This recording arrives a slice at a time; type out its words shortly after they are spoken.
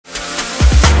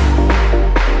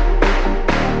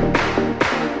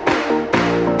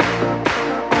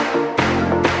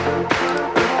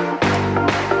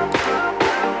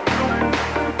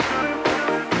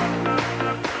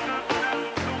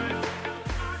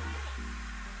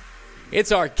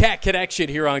It's our Cat Connection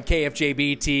here on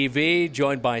KFJB-TV,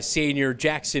 joined by senior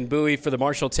Jackson Bowie for the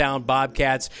Marshalltown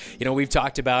Bobcats. You know, we've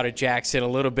talked about it, Jackson, a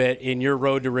little bit in your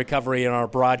road to recovery in our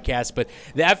broadcast, but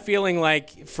that feeling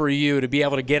like for you to be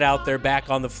able to get out there back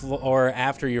on the floor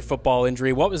after your football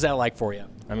injury, what was that like for you?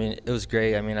 I mean, it was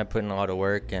great. I mean, I put in a lot of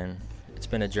work, and it's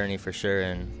been a journey for sure,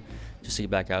 and just to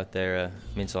get back out there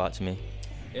means a lot to me.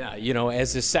 Yeah, you know,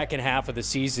 as the second half of the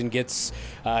season gets,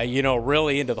 you know,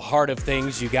 really into the heart of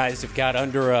things, you guys have got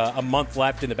under a month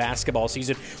left in the basketball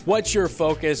season. What's your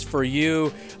focus for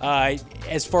you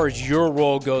as far as your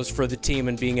role goes for the team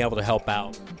and being able to help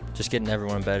out? Just getting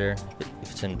everyone better,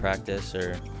 if it's in practice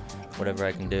or whatever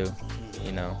I can do,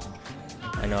 you know.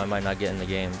 I know I might not get in the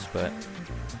games, but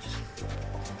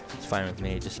it's fine with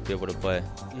me. Just to be able to play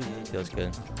feels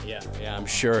good. Yeah, I'm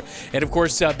sure. And, of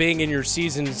course, being in your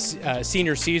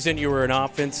senior season, you were an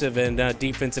offensive and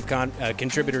defensive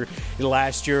contributor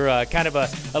last year. Kind of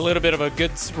a little bit of a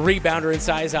good rebounder in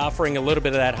size, offering a little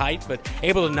bit of that height, but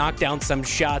able to knock down some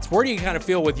shots. Where do you kind of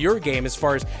feel with your game as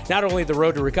far as not only the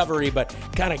road to recovery, but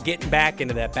kind of getting back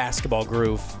into that basketball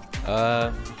groove?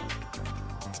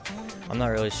 I'm not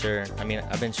really sure. I mean,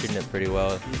 I've been shooting it pretty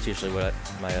well. It's usually what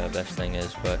my best thing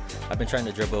is, but I've been trying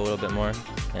to dribble a little bit more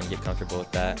and get comfortable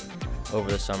with that. Over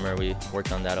the summer, we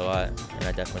worked on that a lot, and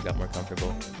I definitely got more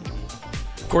comfortable.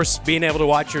 Of course, being able to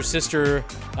watch your sister,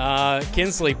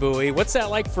 Kinsley Bowie, what's that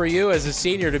like for you as a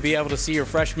senior to be able to see your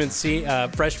freshman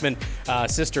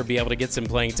sister be able to get some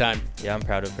playing time? Yeah, I'm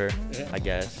proud of her, I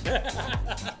guess.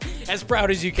 As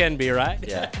proud as you can be, right?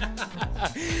 Yeah.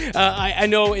 I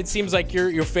know it seems like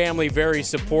your family very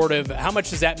supportive. How much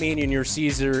does that mean in your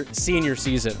senior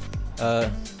season?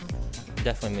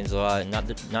 Definitely means a lot.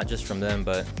 Not just from them,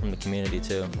 but from the community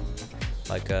too.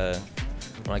 Like when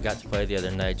I got to play the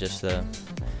other night, just a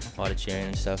lot of cheering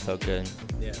and stuff felt good.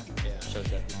 Yeah. Shows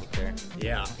that people care.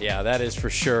 Yeah, that is for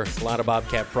sure. A lot of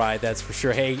Bobcat pride, that's for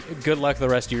sure. Hey, good luck the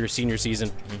rest of your senior season.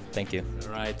 Thank you. All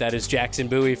right, that is Jackson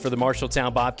Bowie for the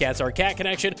Marshalltown Bobcats. Our Cat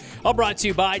Connection, all brought to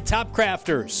you by Top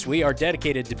Crafters. We are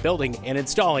dedicated to building and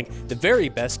installing the very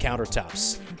best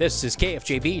countertops. This is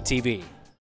KFJB-TV.